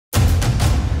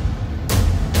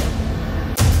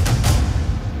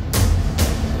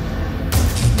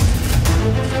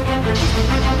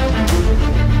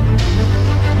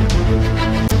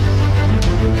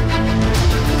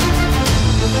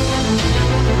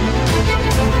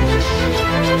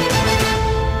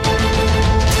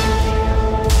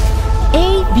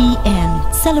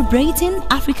celebrating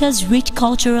Africa's rich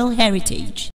cultural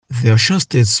heritage. The Osun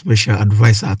State Special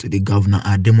Advisor to the Governor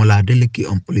Ademola Adeleke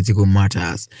on political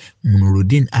matters,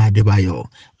 Munirudeen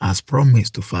has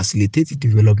promised to facilitate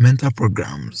developmental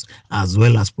programs as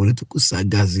well as political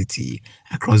sagacity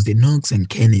across the nooks and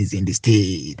crannies in the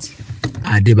state.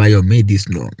 Adebayo made this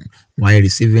known while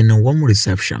receiving warm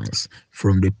receptions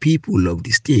from the people of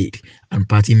the state and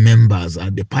party members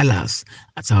at the palace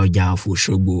at Ojaafo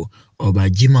Shogbo,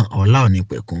 Obajima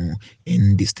Olaonipekun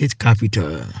in the state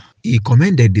capital. He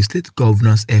commended the state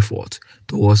governor's effort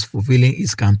towards fulfilling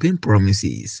his campaign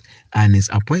promises and his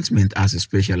appointment as a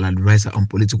special advisor on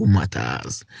political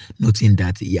matters, noting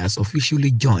that he has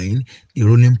officially joined the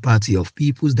ruling party of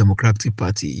People's Democratic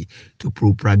Party to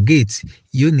propagate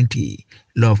unity,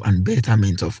 love and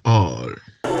betterment of all.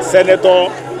 Senator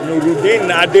Munirudeen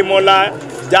Ademola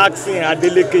Jackson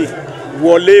Adeleke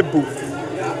Wolebu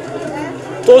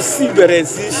tó sì bẹ̀rẹ̀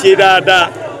sí ṣe dáadáa.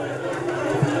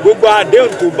 Gbogbo àdéhùn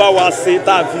tó bá wa ṣe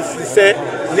tá a fi ṣiṣẹ́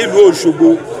nílùú Òṣogbo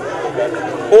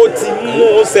ó ti mú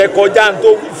ó ṣe kọjá tó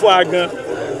wí fún a gan.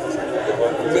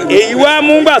 Èyí wá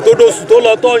mú gbà tó dosù tó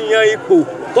lọ tó yan ipò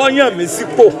tó yàn mí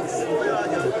sípò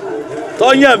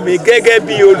tó yàn mí gẹ́gẹ́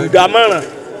bí olùdámọ̀ràn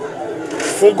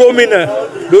fún gómìnà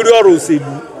lórí ọ̀rọ̀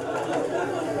òṣèlú.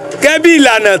 Gẹ́gẹ́ bí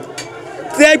ìlànà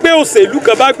tí ẹgbẹ́ òṣèlú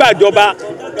kan bá gbàjọba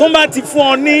tó bá ti fún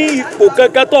ọ ní ipò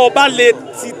kankan tó bá lè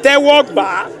ti tẹ́wọ́ gbà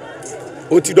á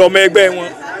ó ti dọmọ ẹgbẹ́ wọn.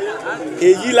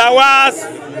 Èyí la wá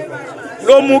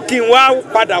ló mú kí n wá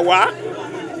padà wá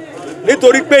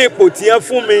nítorí pé ipò tí wọ́n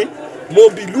fún mi mo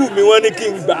bìlú mi wọ́n ní kí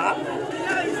n gbà á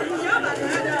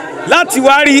láti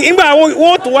wá rí nígbà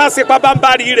wọ́n tún wá ṣe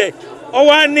pabambarì rẹ̀ ó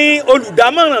wá ní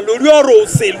olùdámọ̀ràn lórí ọ̀rọ̀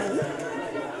òṣèlú.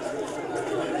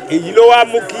 Èyí ló wá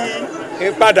mú kí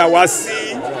n padà wá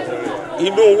sí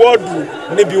inú wọ́ọ̀dù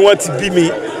níbi wọ́n ti bí mi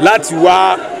láti wá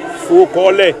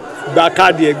fòkọ́lẹ̀ gba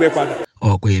káàdì ẹgbẹ́ padà.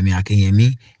 Okoyemi Akinyemi,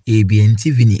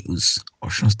 Abntv News,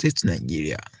 Osun State,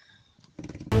 Nigeria.